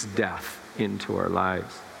brings death into our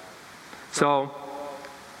lives. So,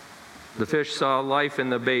 the fish saw life in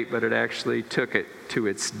the bait, but it actually took it to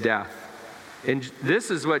its death. And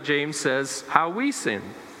this is what James says how we sin.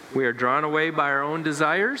 We are drawn away by our own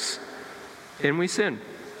desires, and we sin.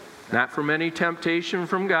 Not from any temptation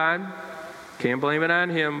from God, can't blame it on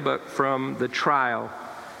him, but from the trial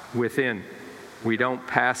within. We don't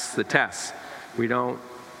pass the test. We don't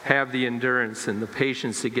have the endurance and the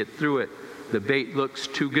patience to get through it. The bait looks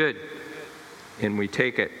too good, and we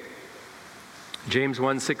take it. James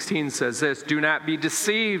 1:16 says this, "Do not be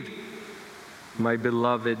deceived, my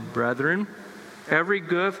beloved brethren. Every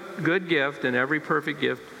good gift and every perfect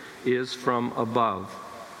gift is from above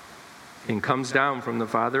and comes down from the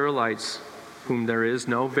Father of lights, whom there is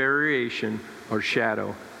no variation or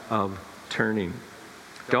shadow of turning."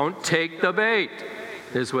 Don't take the bait,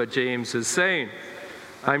 is what James is saying.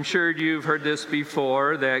 I'm sure you've heard this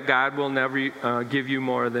before, that God will never give you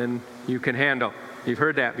more than you can handle. You've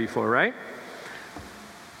heard that before, right?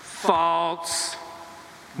 False.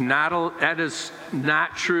 That is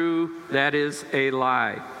not true. That is a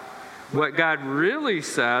lie. What God really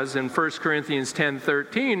says in 1 Corinthians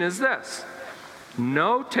 10:13 is this: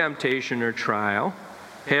 no temptation or trial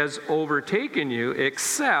has overtaken you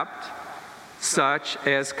except such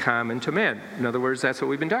as common to man. In other words, that's what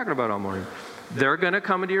we've been talking about all morning. They're going to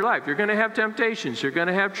come into your life. You're going to have temptations. You're going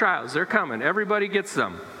to have trials. They're coming. Everybody gets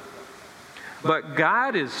them. But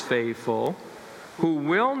God is faithful, who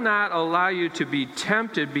will not allow you to be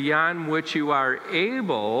tempted beyond which you are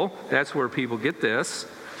able. That's where people get this.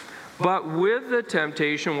 But with the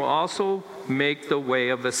temptation will also make the way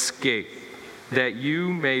of escape, that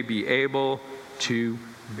you may be able to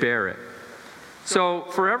bear it. So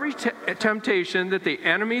for every temptation that the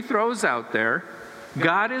enemy throws out there,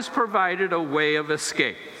 God has provided a way of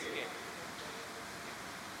escape.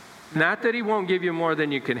 Not that he won't give you more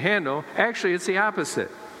than you can handle. Actually, it's the opposite.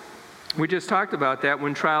 We just talked about that.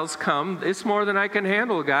 When trials come, it's more than I can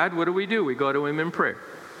handle, God. What do? We go to him in prayer.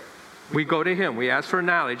 We go to him. We ask for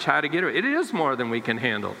knowledge, how to get it. It is more than we can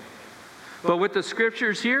handle. But what the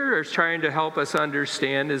scriptures here are trying to help us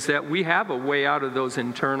understand is that we have a way out of those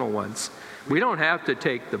internal ones. We don't have to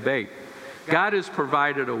take the bait. God has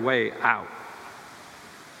provided a way out.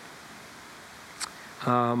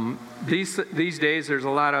 These days, there's a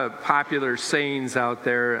lot of popular sayings out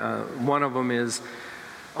there. One of them is,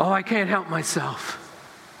 "Oh, I can't help myself.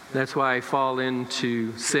 That's why I fall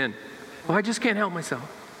into sin. Oh, I just can't help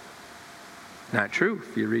myself." Not true.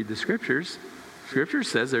 If you read the scriptures, Scripture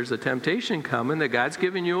says there's a temptation coming that God's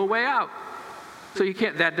giving you a way out. So you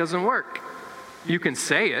can't. That doesn't work. You can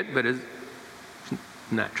say it, but it's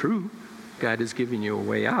not true. God is giving you a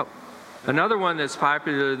way out. Another one that's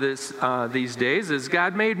popular these days is,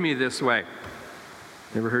 "God made me this way."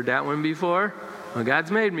 Never heard that one before? Well,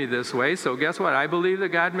 God's made me this way, so guess what? I believe that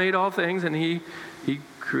God made all things, and He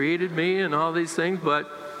created me and all these things,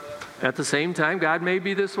 but at the same time, God made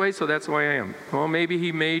me this way, so that's the way I am. Well, maybe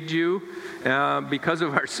He made you because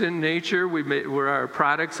of our sin nature. We're our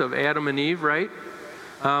products of Adam and Eve, right?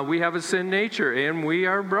 We have a sin nature, and we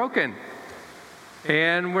are broken.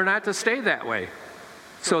 And we're not to stay that way.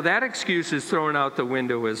 So that excuse is thrown out the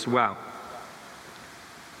window as well.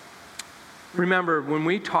 Remember, when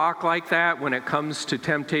we talk like that, when it comes to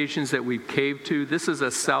temptations that we've caved to, this is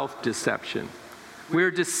a self-deception.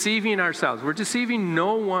 We're deceiving ourselves. We're deceiving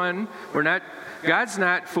no one. God's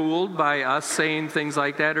not fooled by us saying things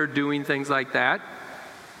like that or doing things like that.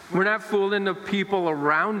 We're not fooling the people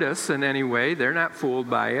around us in any way. They're not fooled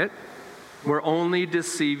by it. We're only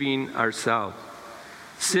deceiving ourselves.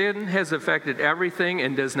 Sin has affected everything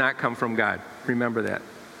and does not come from God. Remember that.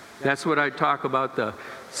 That's what I talk about, the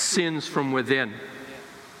sins from within.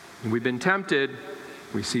 We've been tempted,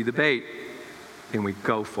 we see the bait, and we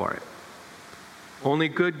go for it. Only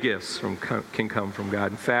good gifts can come from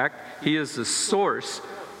God. In fact, He is the source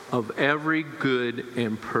of every good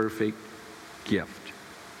and perfect gift.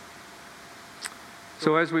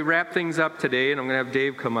 So as we wrap things up today, and I'm going to have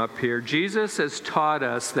Dave come up here, Jesus has taught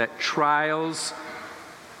us that trials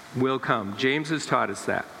will come. James has taught us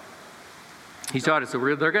that. He taught us that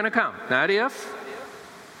they're going to come. Not if,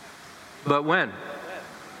 but when.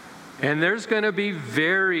 And there's going to be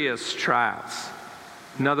various trials.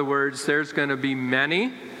 In other words, there's going to be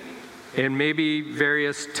many, and maybe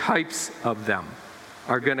various types of them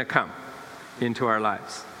are going to come into our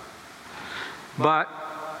lives. But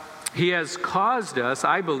He has caused us,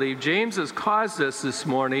 I believe, James has caused us this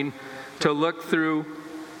morning to look through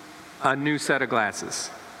a new set of glasses.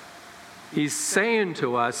 He's saying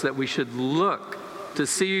to us that we should look to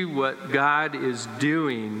see what God is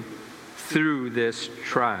doing through this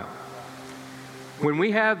trial. When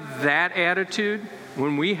we have that attitude,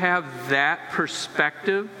 when we have that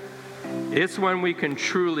perspective, it's when we can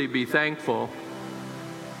truly be thankful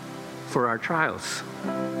for our trials.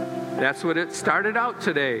 That's what it started out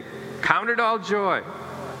today. Count it all joy.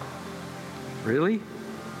 Really?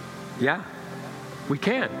 Yeah, we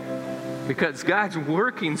can. Because God's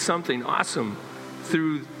working something awesome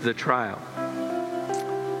through the trial.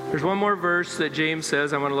 There's one more verse that James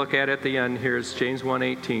says I want to look at the end here. It's James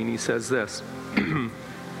 1:18. He says this.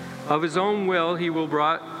 Of His own will He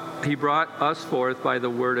brought us forth by the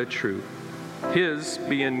word of truth. His,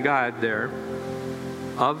 being God there,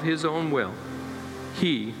 of His own will,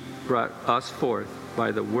 He brought us forth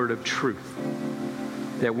by the word of truth,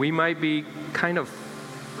 that we might be kind of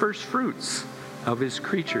first fruits of His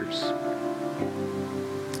creatures.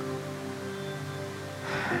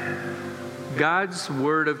 God's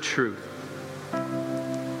word of truth.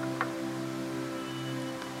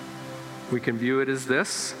 We can view it as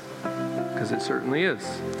this, because it certainly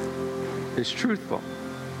is. It's truthful.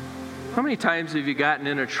 How many times have you gotten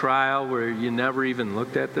in a trial where you never even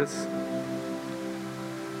looked at this?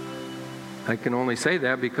 I can only say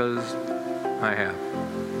that because I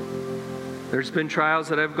have. There's been trials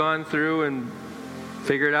that I've gone through and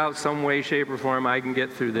figured out some way, shape, or form I can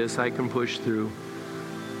get through this, I can push through.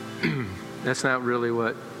 That's not really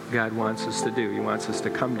what God wants us to do. He wants us to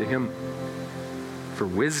come to Him for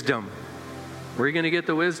wisdom. Where are you going to get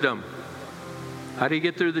the wisdom? How do you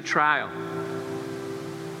get through the trial?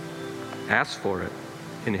 Ask for it,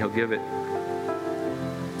 and He'll give it.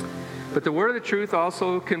 But the word of the truth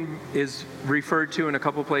also is referred to in a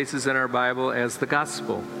couple places in our Bible as the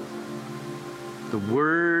gospel. The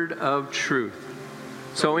word of truth.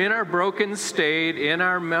 So in our broken state, in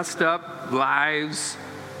our messed up lives,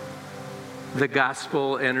 the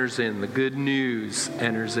gospel enters in. The good news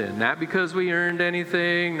enters in. Not because we earned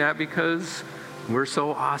anything, not because we're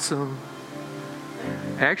so awesome.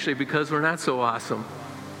 Actually, because we're not so awesome.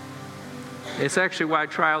 It's actually why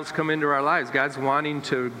trials come into our lives. God's wanting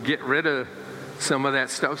to get rid of some of that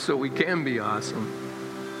stuff so we can be awesome.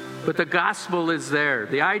 But the gospel is there.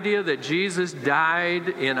 The idea that Jesus died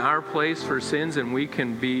in our place for sins and we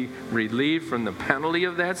can be relieved from the penalty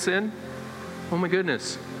of that sin. Oh my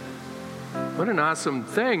goodness. What an awesome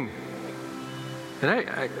thing. And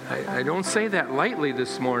I don't say that lightly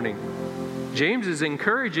this morning. James is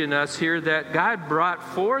encouraging us here that God brought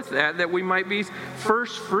forth that we might be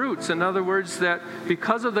first fruits. In other words, that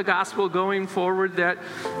because of the gospel going forward, that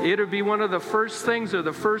it'll be one of the first things or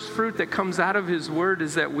the first fruit that comes out of His word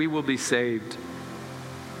is that we will be saved.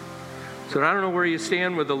 So I don't know where you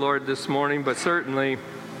stand with the Lord this morning, but certainly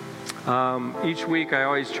each week I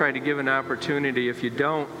always try to give an opportunity. If you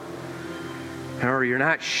don't, or you're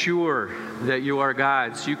not sure that you are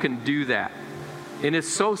God's, you can do that. And it's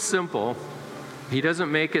so simple. He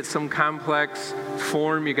doesn't make it some complex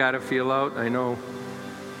form you got to fill out. I know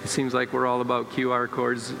it seems like we're all about QR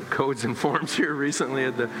codes and forms here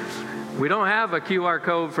recently. We don't have a QR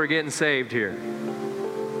code for getting saved here.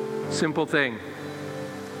 Simple thing.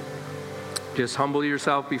 Just humble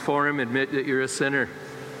yourself before Him, admit that you're a sinner.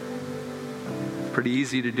 Pretty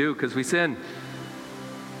easy to do because we sin.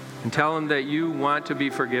 And tell Him that you want to be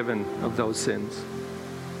forgiven of those sins.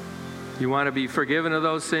 You want to be forgiven of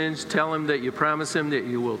those sins, tell Him that you promise Him that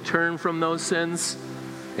you will turn from those sins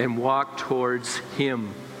and walk towards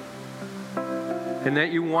Him. And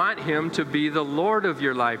that you want Him to be the Lord of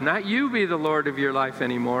your life. Not you be the Lord of your life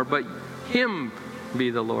anymore, but Him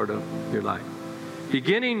be the Lord of your life.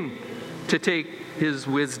 Beginning to take His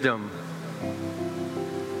wisdom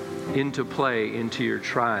into play, into your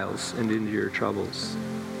trials and into your troubles.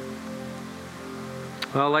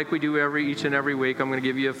 Well, like we do each and every week, I'm going to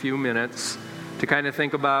give you a few minutes to kind of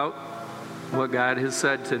think about what God has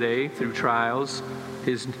said today through trials,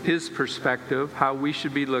 His perspective, how we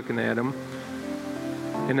should be looking at Him.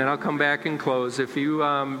 And then I'll come back and close. If you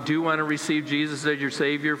do want to receive Jesus as your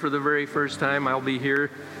Savior for the very first time, I'll be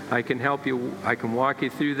here. I can help you. I can walk you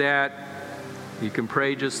through that. You can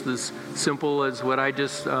pray just as simple as what I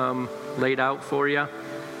just laid out for you.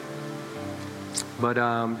 But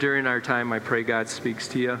during our time, I pray God speaks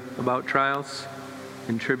to you about trials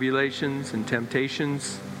and tribulations and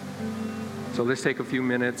temptations. So let's take a few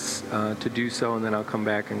minutes to do so, and then I'll come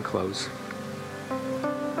back and close.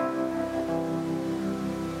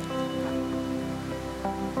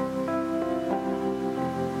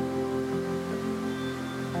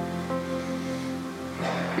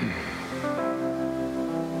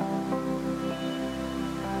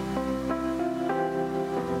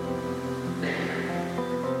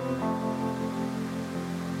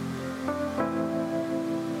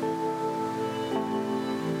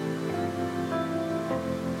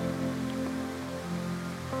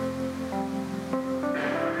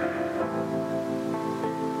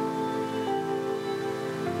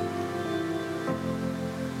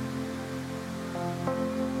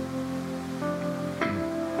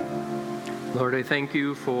 Lord, I thank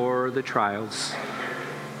you for the trials.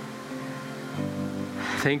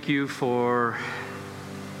 Thank you for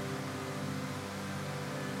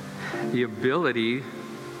the ability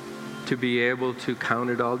to be able to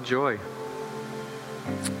count it all joy.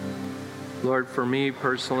 Lord, for me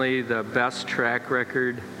personally, the best track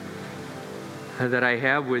record that I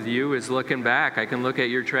have with you is looking back. I can look at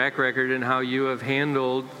your track record and how you have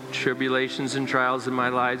handled tribulations and trials in my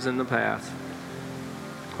lives in the past.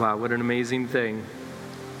 Wow, what an amazing thing.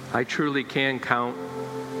 I truly can count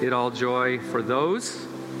it all joy for those,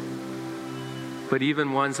 but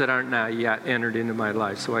even ones that aren't not yet entered into my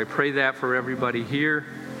life. So I pray that for everybody here,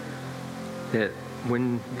 that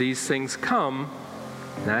when these things come,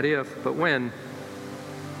 not if, but when,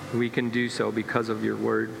 we can do so because of your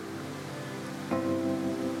word.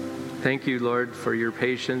 Thank you, Lord, for your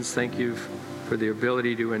patience. Thank you for the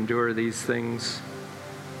ability to endure these things.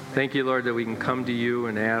 Thank you, Lord, that we can come to you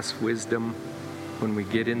and ask wisdom when we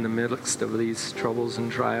get in the midst of these troubles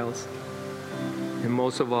and trials. And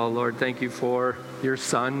most of all, Lord, thank you for your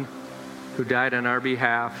Son who died on our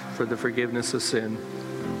behalf for the forgiveness of sin.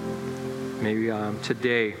 Maybe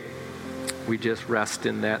today we just rest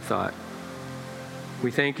in that thought. We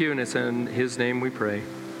thank you, and it's in His name we pray.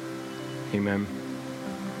 Amen.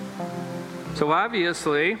 So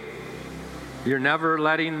obviously, you're never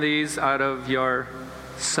letting these out of your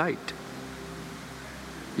sight.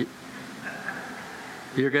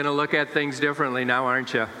 You're going to look at things differently now,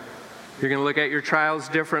 aren't you? You're going to look at your trials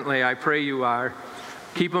differently. I pray you are.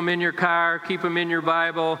 Keep them in your car. Keep them in your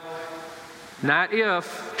Bible. Not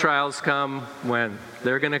if trials come, when.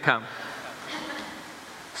 They're going to come.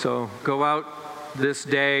 So go out this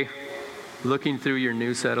day looking through your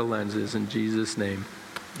new set of lenses. In Jesus' name,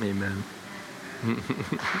 amen.